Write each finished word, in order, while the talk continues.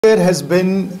Care has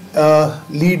been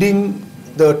leading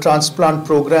the transplant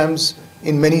programs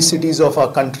in many cities of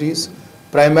our countries.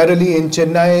 Primarily in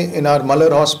Chennai, in our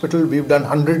Malar hospital, we've done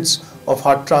hundreds of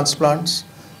heart transplants.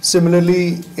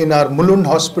 Similarly, in our Mulund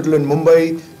hospital in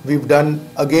Mumbai, we've done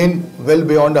again well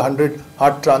beyond 100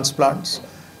 heart transplants.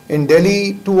 In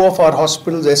Delhi, two of our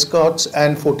hospitals, Escorts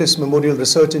and Fortis Memorial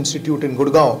Research Institute in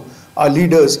Gurgaon, are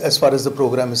leaders as far as the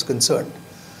program is concerned.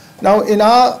 Now, in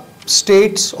our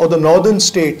states or the northern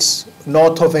states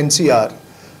north of NCR,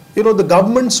 the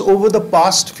governments over the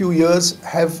past few years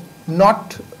have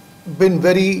not been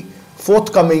very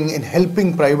forthcoming in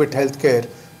helping private healthcare,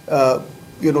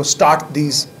 start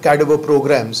these cadaver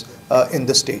programs in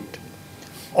the state.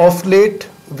 Of late,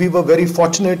 we were very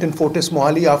fortunate in Fortis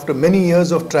Mohali. After many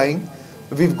years of trying,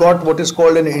 we've got what is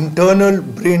called an internal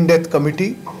brain death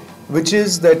committee, which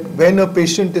is that when a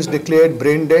patient is declared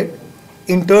brain dead,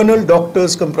 internal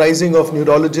doctors comprising of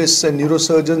neurologists and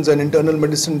neurosurgeons and internal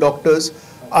medicine doctors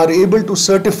are able to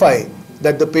certify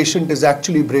that the patient is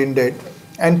actually brain dead,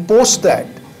 and post that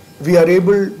we are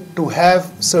able to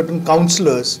have certain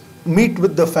counselors meet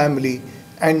with the family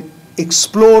and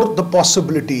explore the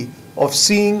possibility of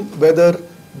seeing whether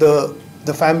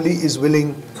the family is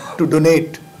willing to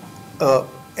donate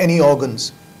any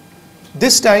organs.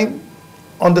 This time,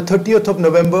 on the 30th of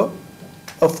November,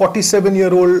 a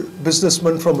 47-year-old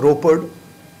businessman from Ropar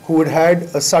who had had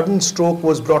a sudden stroke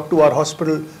was brought to our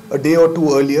hospital a day or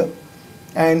two earlier.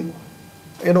 And,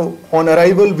 on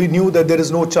arrival, we knew that there is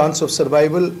no chance of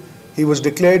survival. He was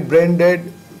declared brain dead.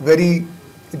 Very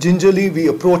gingerly, we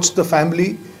approached the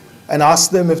family and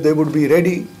asked them if they would be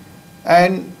ready.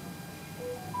 And,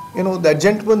 that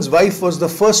gentleman's wife was the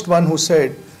first one who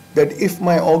said that if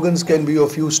my organs can be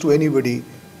of use to anybody,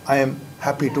 I am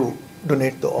happy to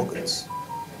donate the organs.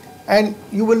 And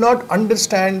you will not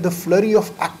understand the flurry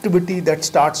of activity that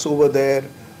starts over there.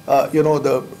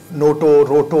 The Noto,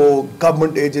 Roto,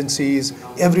 government agencies,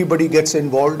 everybody gets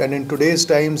involved. And in today's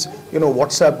times,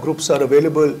 WhatsApp groups are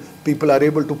available. People are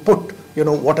able to put,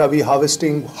 what are we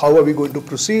harvesting? How are we going to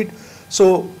proceed?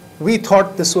 So we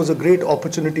thought this was a great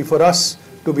opportunity for us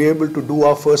to be able to do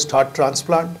our first heart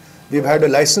transplant. We've had a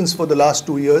license for the last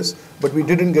 2 years, but we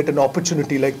didn't get an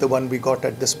opportunity like the one we got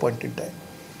at this point in time.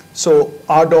 So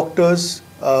our doctors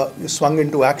swung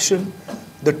into action.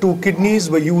 The 2 kidneys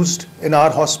were used in our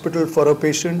hospital for a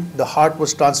patient. The heart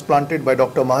was transplanted by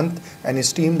Dr. Mahant and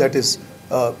his team that is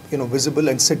visible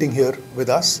and sitting here with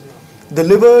us. The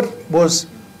liver was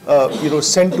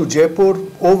sent to Jaipur.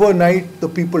 Overnight, the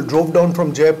people drove down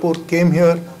from Jaipur, came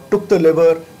here, took the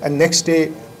liver, and next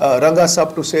day rang us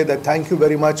up to say that thank you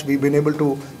very much, we've been able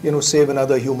to save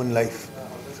another human life.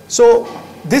 So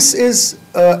this is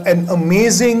an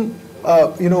amazing,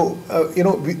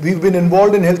 we've been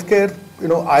involved in healthcare.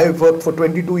 I've worked for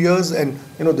 22 years, and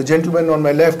the gentlemen on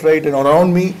my left, right, and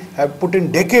around me have put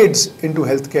in decades into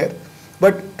healthcare.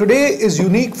 But today is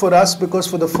unique for us because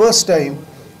for the first time,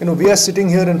 we are sitting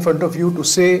here in front of you to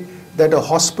say that a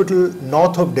hospital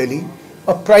north of Delhi,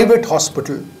 a private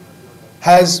hospital,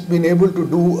 has been able to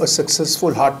do a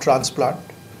successful heart transplant.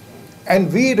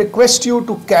 And we request you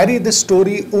to carry this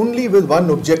story only with one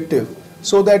objective,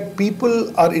 so that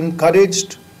people are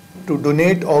encouraged to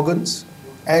donate organs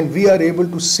and we are able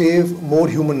to save more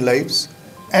human lives.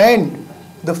 And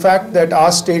the fact that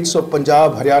our states of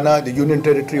Punjab, Haryana, the Union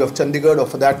Territory of Chandigarh, or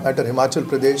for that matter Himachal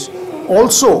Pradesh,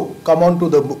 also come onto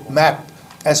the map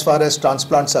as far as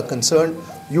transplants are concerned.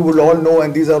 You will all know,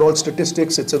 and these are all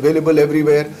statistics, it's available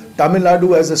everywhere. Tamil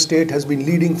Nadu as a state has been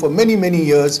leading for many, many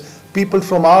years. People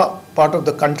from our part of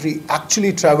the country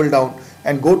actually travel down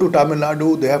and go to Tamil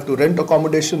Nadu. They have to rent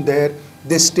accommodation there.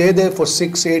 They stay there for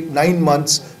 6, 8, 9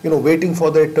 months, waiting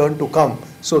for their turn to come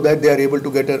so that they are able to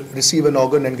receive an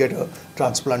organ and get a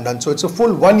transplant done. So it's a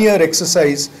full 1-year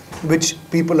exercise which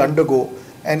people undergo.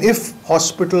 And if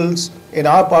hospitals in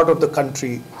our part of the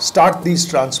country start these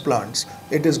transplants,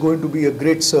 it is going to be a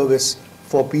great service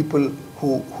for people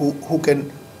who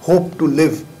can hope to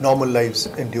live normal lives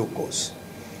in due course.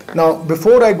 Now,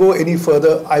 before I go any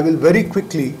further, I will very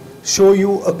quickly show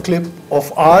you a clip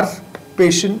of our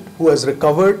patient who has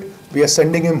recovered. We are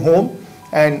sending him home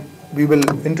and we will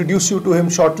introduce you to him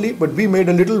shortly, but we made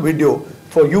a little video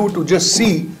for you to just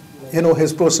see,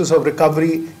 his process of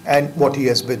recovery and what he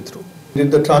has been through. We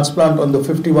did the transplant on the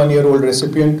 51-year-old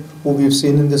recipient who we've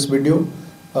seen in this video.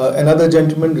 Another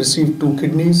gentleman received 2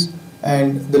 kidneys,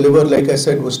 and the liver, like I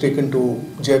said, was taken to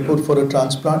Jaipur for a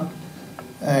transplant.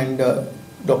 And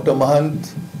Dr.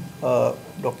 Mahant,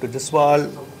 Dr.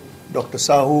 Jaswal, Dr.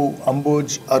 Sahu,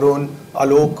 Ambuj, Arun,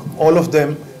 Alok, all of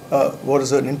them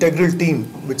was an integral team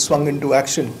which swung into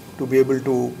action to be able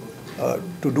to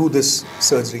to do this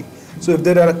surgery. So if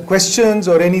there are questions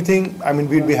or anything, I mean,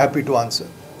 we'd be happy to answer.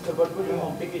 So what were the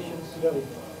complications in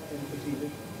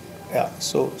procedure? Yeah,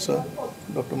 so, sir,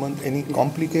 Dr. Mant, any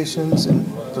complications in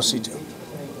procedure?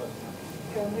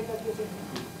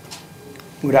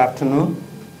 Good afternoon.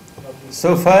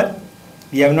 So far,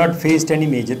 we have not faced any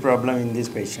major problem in this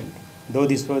patient, though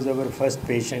this was our first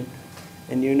patient.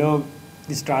 And you know,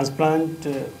 this transplant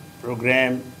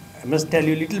program, I must tell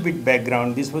you a little bit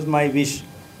background. This was my wish.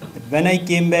 When I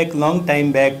came back, long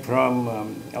time back from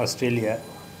Australia,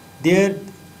 there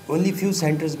only few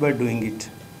centers were doing it.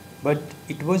 But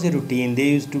it was a routine. They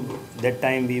used to, that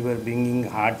time we were bringing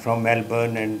heart from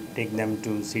Melbourne and take them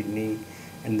to Sydney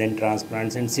and then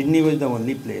transplants. And Sydney was the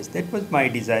only place. That was my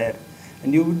desire.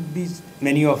 And you would be,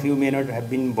 many of you may not have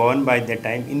been born by that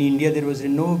time. In India, there was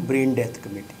no brain death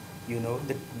committee. You know,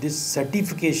 that this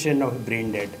certification of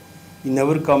brain death. In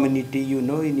our community, you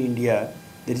know, in India,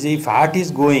 there is a, if heart is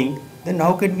going, then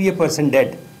how can be a person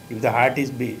dead? If the heart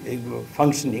is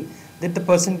functioning, that the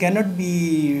person cannot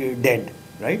be dead,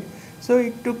 right? So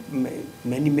it took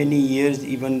many years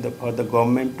even for the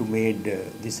government to make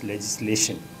this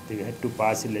legislation. They had to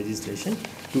pass a legislation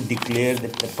to declare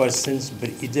that the person is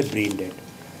a brain dead.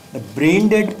 The brain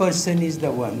dead person is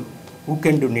the one who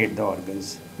can donate the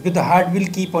organs, because the heart will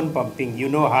keep on pumping. You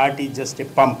know, heart is just a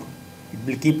pump. It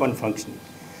will keep on functioning.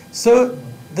 So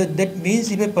that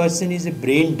means if a person is a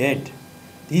brain dead,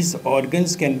 his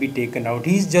organs can be taken out.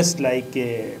 He's just like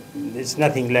there's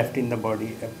nothing left in the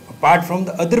body apart from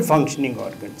the other functioning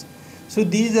organs. So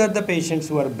these are the patients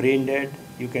who are brain dead.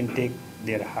 You can take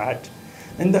their heart.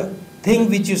 And the thing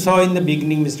which you saw in the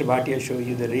beginning, Mr. Bhatia showed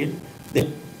you the reel, that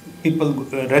people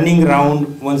running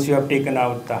around once you have taken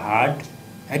out the heart,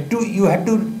 you had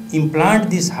to implant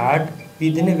this heart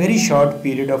within a very short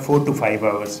period of 4 to 5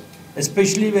 hours,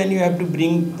 especially when you have to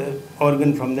bring the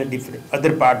organ from the different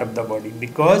other part of the body.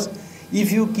 Because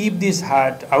if you keep this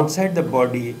heart outside the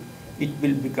body, it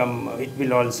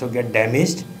will also get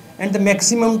damaged, and the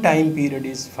maximum time period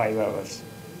is 5 hours.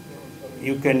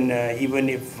 You can, even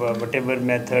if whatever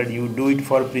method you do it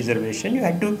for preservation, you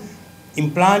have to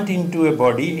implant into a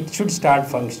body, it should start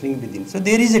functioning within. So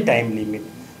there is a time limit.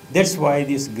 That's why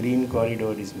this green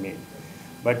corridor is made.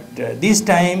 But this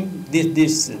time,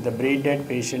 the brain dead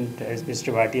patient, as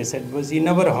Mr. Bhatia said, was in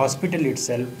our hospital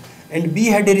itself, and we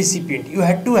had a recipient. You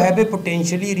had to have a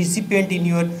potentially recipient in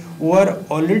your, who are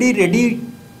already ready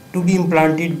to be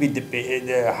implanted with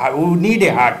who need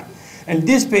a heart. And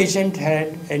this patient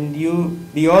had, and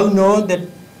we all know that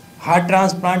heart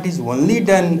transplant is only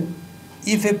done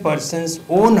if a person's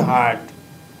own heart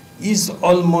is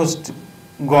almost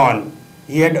gone.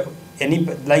 He had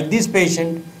like this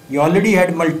patient, he already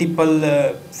had multiple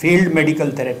failed medical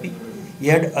therapy. He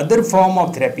had other form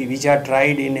of therapy which are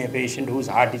tried in a patient whose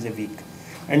heart is weak.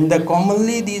 And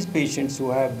commonly these patients who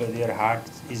have their heart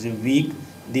is weak,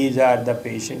 these are the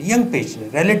patient, young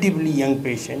patient, relatively young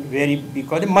patient,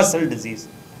 because of muscle disease.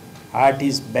 Heart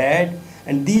is bad,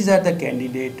 and these are the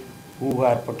candidates who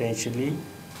are potentially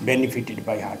benefited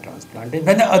by heart transplant. And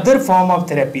when the other form of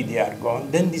therapy they are gone,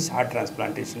 then this heart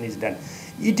transplantation is done.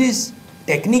 It is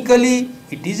technically,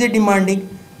 it is a demanding,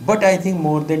 but I think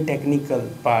more than technical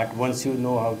part, once you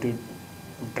know how to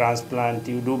transplant,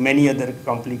 you do many other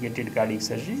complicated cardiac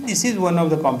surgery. This is one of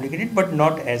the complicated, but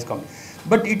not as complicated.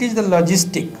 But it is the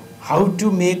logistic, how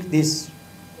to make this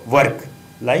work,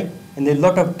 like, and there is a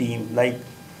lot of team, like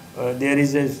there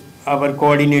is our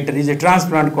coordinator is a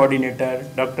transplant coordinator,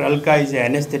 Dr. Alka is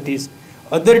an anesthetist,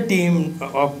 other team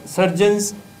of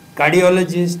surgeons,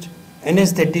 cardiologists,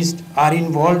 anesthetists are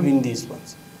involved in these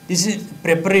ones. This is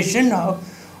preparation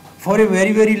for a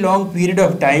very long period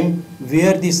of time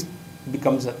where this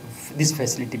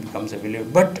facility becomes available.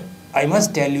 But I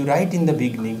must tell you right in the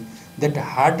beginning that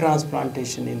heart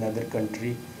transplantation in other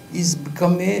country is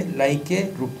become like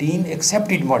a routine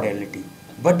accepted modality.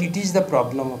 But it is the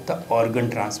problem of the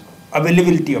organ transplant,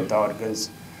 availability of the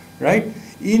organs, right?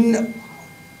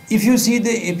 If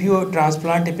you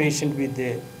transplant a patient with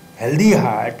a healthy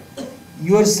heart,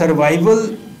 your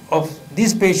survival of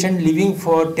this patient living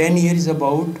for 10 years is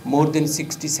about more than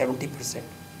 60-70%,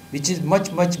 which is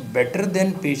much better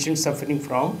than patients suffering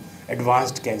from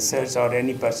advanced cancers or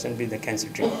any person with a cancer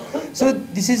treatment. So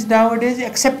this is nowadays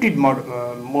accepted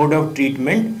mode of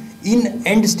treatment in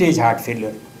end stage heart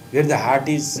failure, where the heart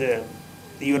is,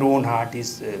 your own heart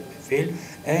is failed,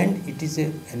 and it is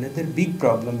another big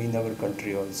problem in our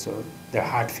country also, the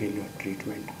heart failure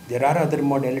treatment. There are other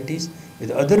modalities. If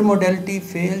the other modality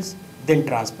fails, then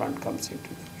transplant comes into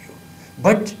the view.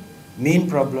 But main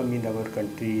problem in our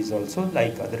country is also,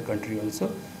 like other country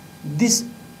also, this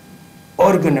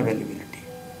organ availability.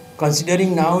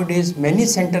 considering nowadays many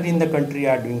centers in the country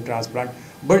are doing transplant.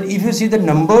 But if you see the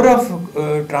number of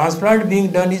transplant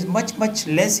being done is much, much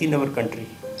less in our country.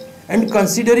 And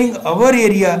considering our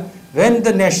area, when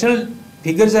the national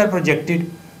figures are projected,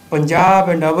 Punjab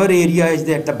and our area is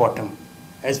at the bottom,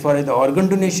 as far as the organ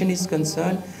donation is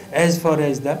concerned, as far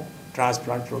as the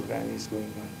transplant program is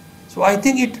going on. So I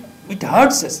think it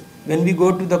hurts us when we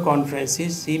go to the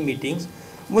conferences, see meetings,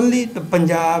 only the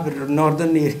Punjab,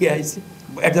 northern area is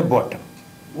at the bottom.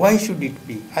 Why should it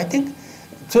be? I think,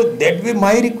 so that way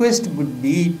my request would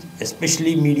be,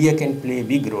 especially media can play a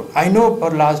big role. I know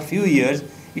for last few years,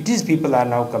 it is people are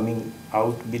now coming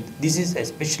out with, this is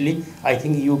especially, I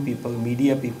think you people,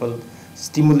 media people,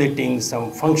 stimulating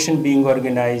some function being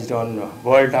organized on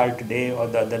World Heart Day or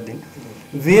the other thing,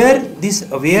 where this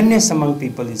awareness among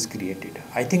people is created.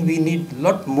 I think we need a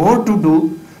lot more to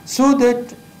do so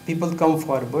that people come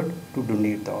forward to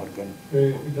donate the organ.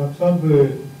 Dr. Saab,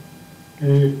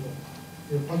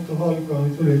 first of all,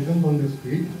 congratulations on this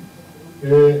feat.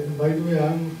 By the way, I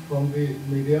am from the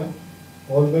media.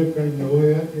 All my friends know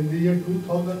here. In the year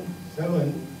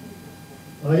 2007,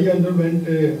 I underwent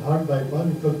a heart bypass,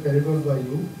 which was carried out by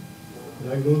you,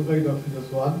 diagnosed by Dr.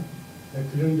 Jaswal,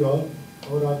 excellent job.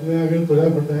 और आज में अगर तुझे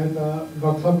बताएं तो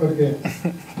doctor साहब करके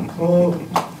तो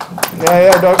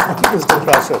yeah Dr. Mr.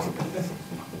 Prasad.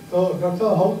 So Dr.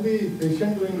 How's the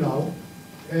patient doing now?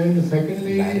 And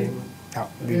secondly,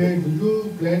 do you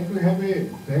plan to have a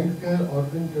bank care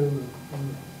organ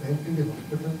bank in the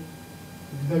hospital?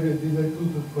 These are two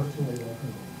questions I want to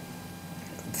know.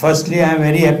 Firstly, I am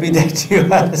very happy that you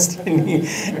are asking me.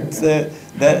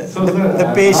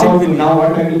 The patient will. Now,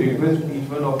 what I will request each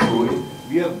one of you is,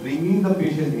 we are bringing the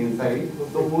patient inside.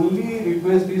 The only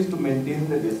request is to maintain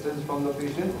the distance from the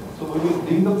patient. So we will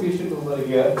bring the patient over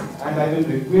here, and I will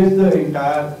request the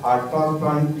entire heart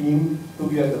transplant team to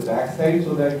be at the back side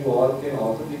so that you all can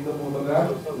also take the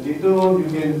photograph. Later on, you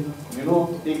can,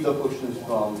 take the questions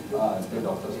from the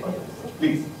doctor's part.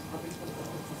 Please.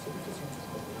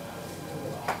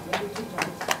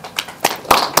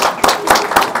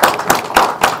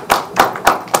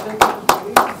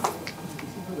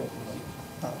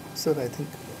 Sir, I think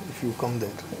if you come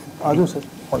there. Adu sir.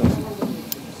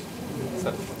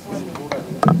 Sir.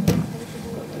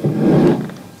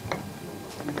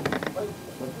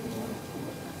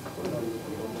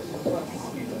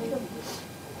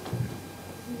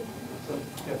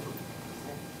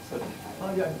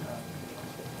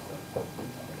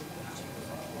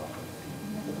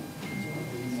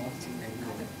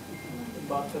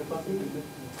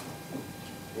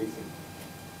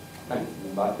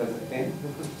 बात कर सकते हैं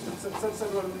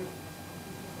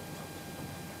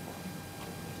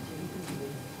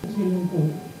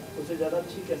उससे ज़्यादा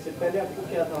अच्छी कैसे पहले आपको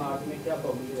क्या था हार्ट में क्या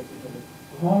प्रॉब्लम रहती थी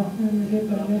हार्ट में मुझे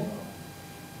पहले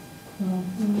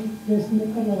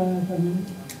पेसमेकर लगाया था मैंने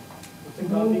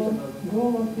दो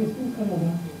बार पेसमेकर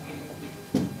लगा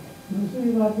दूसरी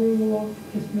बार भी वो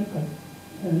पेसमेकर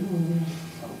सही हो गया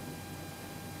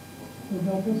तो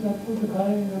डॉक्टर साहब को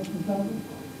दिखाए डॉक्टर साहब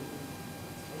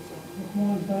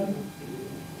कुमार साहब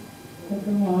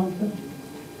डॉक्टर वहाँ तक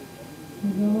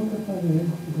दोनों के पास गए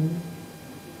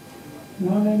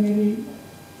उन्होंने मेरी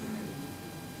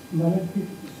मदद की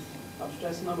अब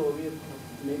स्ट्रेस ना लो भी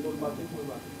नहीं बोल पाते कोई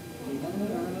बात नहीं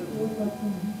कोई और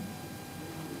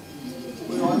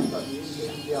बात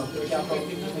नहीं आपको क्या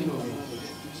प्रॉब्लम नहीं होगी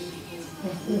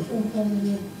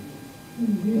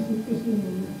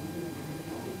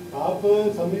आप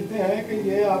समझते हैं कि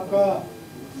ये आपका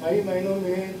सही महीनों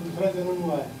में दूसरा जन्म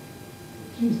हुआ है?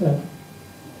 जी सर,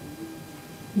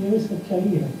 ये सच्चाई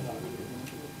है।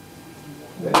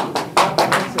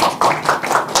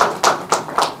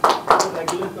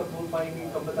 रेगुलर कब बोल पाएंगे,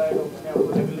 कब बताया डॉक्टर ने आपको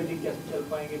रेगुलरली कैसे चल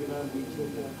पाएंगे बिना बीच में?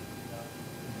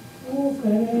 वो कह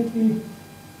रहे हैं कि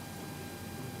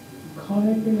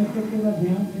खाने पीने पे पूरा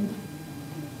ध्यान दें।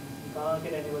 कहाँ के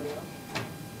रहने वाले हैं?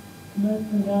 मैं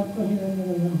पंजाब का ही रहने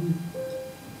वाला हूँ।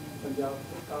 पंजाब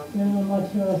कहाँ? मैं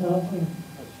माछीवाड़ा साहब से।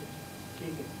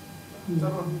 ठीक है।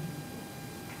 सर,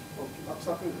 आप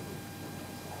साथ में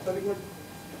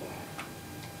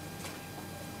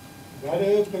घर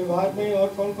परिवार में और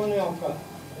कौन कौन है आपका?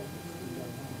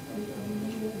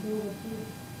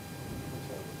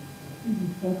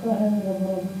 लड़का है मेरा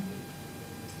बड़ा।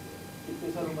 कितने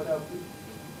साल उम्र है आपकी?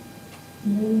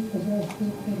 मेरी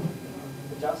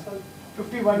 50 साल?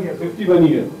 51 years. 51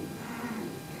 years.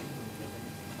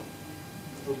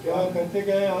 तो क्या करते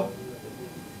गए आप?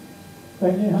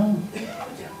 पहले हम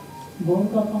बोन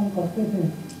का काम करते थे,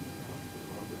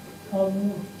 अब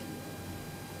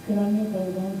किराने का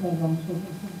दुकान कर रहा हूँ।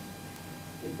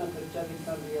 कितना खर्चा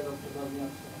कितना लिया डॉक्टर साहब ने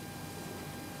आपसे?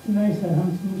 नहीं सर, हम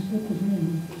मुझसे कुछ नहीं है।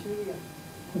 कुछ नहीं किया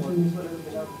कुछ और नहीं। इस वाले को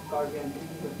बिना कार्ड के एंट्री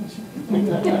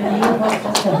ये बात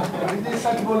सच है, नहीं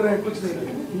सच बोल रहे हैं कुछ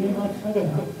नहीं ये बात सच है।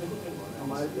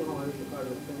 हमारे तो कार्ड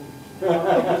होते हैं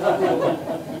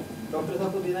डॉक्टर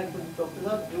साहब को देना है। डॉक्टर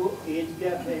साहब जो एज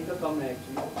गैप है इनका कम है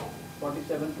एक्चुअली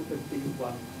 47 to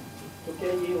 51, तो क्या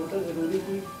ये होता है जरूरी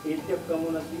कि एज गैप कम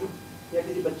होना चाहिए या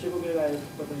किसी बच्चे को भी लगाया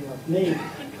बताइए आप। नहीं,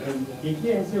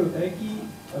 देखिए ऐसे होता है कि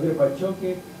अगर बच्चों के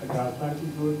ट्रांसप्लांट की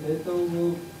जरूरत है तो वो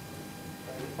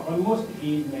ऑलमोस्ट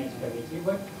एज मैच करनी चाहिए,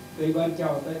 बट कई बार क्या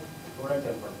होता है थोड़ा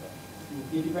चल पड़ता है।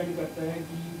 ये डिपेंड करता है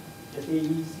कि जैसे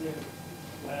इस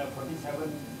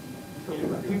 47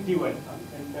 51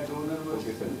 and the donor was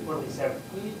 47,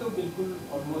 तो ये तो बिल्कुल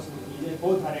ऑलमोस्ट ये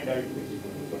बहुत सारे एडल्ट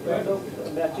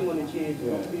मैचिंग होनी चाहिए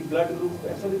ब्लड ग्रुप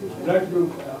ऐसा भी कुछ ब्लड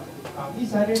ग्रुप काफी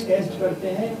सारे टेस्ट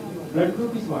करते हैं, ब्लड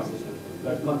ग्रुप इस वहाँ से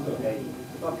ब्लड ग्रुप तो है ही।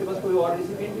 तो आपके पास कोई और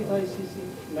रेसिपिएंट भी था इस चीज की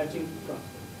मैचिंग का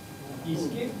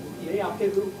इसके नहीं आपके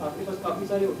ग्रुप आपके पास काफी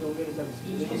सारे होते होंगे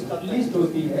लिस्ट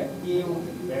होती है, ये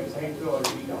वेबसाइट पे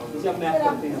ऑलरेडी डाउनलोड जैसे आप मैप सर करते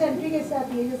आपकी हैं एंट्री कैसे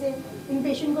आती है? जैसे इन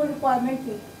पेशेंट को रिक्वायरमेंट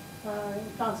थी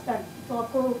ट्रांसप्लांट, तो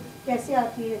आपको कैसे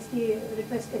आती है, इसकी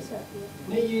रिक्वेस्ट कैसे आती है?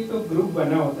 नहीं, ये तो ग्रुप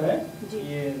बना होता है, जी।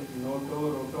 ये नोटो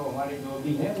रोटो हमारे जो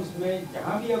भी है उसमें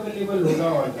जहाँ भी अवेलेबल होगा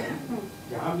ऑर्गन,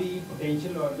 जहाँ भी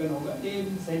पोटेंशियल ऑर्गन होगा they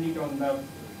will send it on the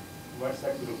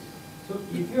WhatsApp group. So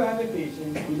if you have a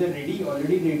patient who is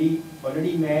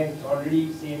already matched, already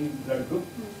same blood group,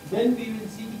 then we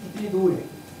will see कि कितनी दूर है।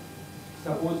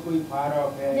 Suppose कोई far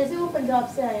off है, जैसे वो पंजाब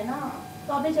से आए ना,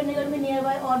 तो आपने चंडीगढ़ में नियर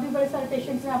बाय और भी बड़े सारे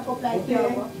पेशेंट्स ने आपको अप्लाई किया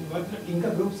होगा, मतलब इनका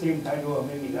ग्रुप सेम था जो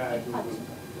हमें मिला है जो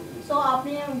अच्छा। तो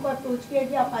आपने उनको अप्रोच किया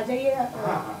कि आप आ जाइए?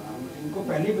 हाँ, हम इनको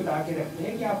पहले बता के रखते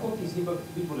हैं कि आपको किसी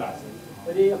वक्त भी बुला सकते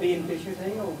हैं। अरे अभी इन पेशेंट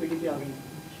है या ओपीडी पे आ गई?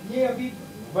 ये अभी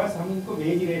बस हम इनको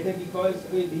भेज रहे थे because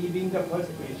leaving the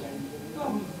first patient, तो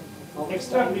हम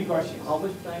extra precaution. How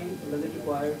much time does it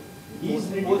require? He is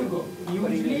ready to go.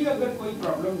 Usually अगर कोई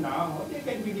प्रॉब्लम ना हो they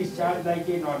can be discharged like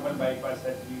a normal bypass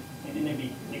surgery within a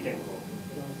week they can go.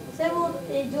 Sir वो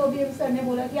एक जो अभी sir ने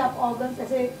बोला कि आप ऑर्गन्स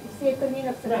ऐसे सेव कर नहीं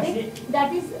रख सकते,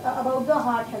 that is about the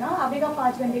heart है ना, आपने कहा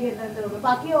 5 घंटे के अंदर अंदर होगा,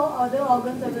 बाकी अदर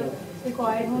ऑर्गन्स अगर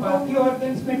रिक्वायर्ड हो बाकी तो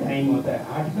ऑर्गन्स में टाइम होता है,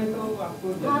 हार्ट में तो आपको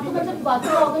हाँ, तो जल्दी मतलब बाकी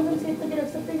ऑर्गन्स हम सेव करके रख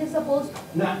सकते हैं, जैसे सपोज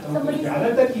ना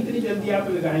ज्यादातर कितनी जल्दी आप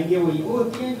लगाएंगे वही वो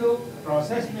होती है जो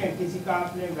प्रोसेस में किसी का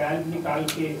आपने वैल्व निकाल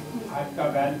के हार्ट का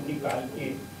वैल्व निकाल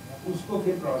के उसको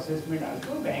फिर प्रोसेस में डाल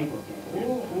के बैंक होते हैं,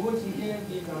 वो चीजें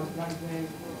ये ट्रांसप्लांट में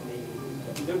नहीं होती।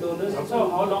 The donors. So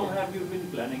how long have you been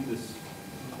planning this?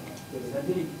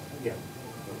 Surgery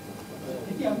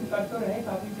देखिए हम कर तो रहे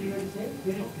काफी पीरियड से,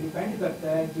 फिर डिपेंड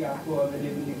करता है कि आपको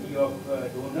availability of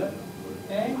donor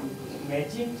and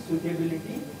matching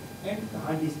suitability and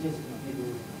कहाँ डिस्टेंस कितनी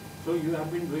दूर। So you have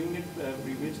been doing it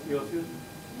previously also?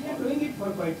 We are doing it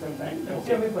for quite some time. Let's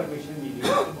say हमें permission milli.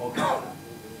 Okay.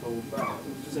 So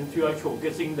since you are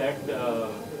showcasing that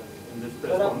in this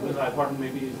press conference, I thought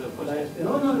maybe it's the first time.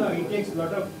 No, it takes a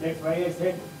lot of. That's why I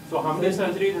said. So how many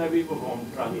surgeries have you performed?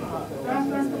 Transplant.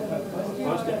 Transplant.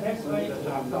 First time. That's why.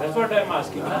 That's what I'm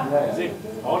asking. Is it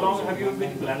how long have you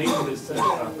been planning this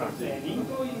transplant? Planning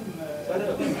तो sir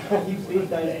please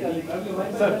dial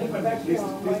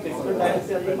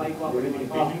से mic वहाँ पे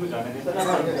patient को जाने दें.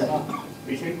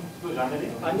 Patient को जाने दें.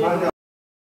 हाँ जी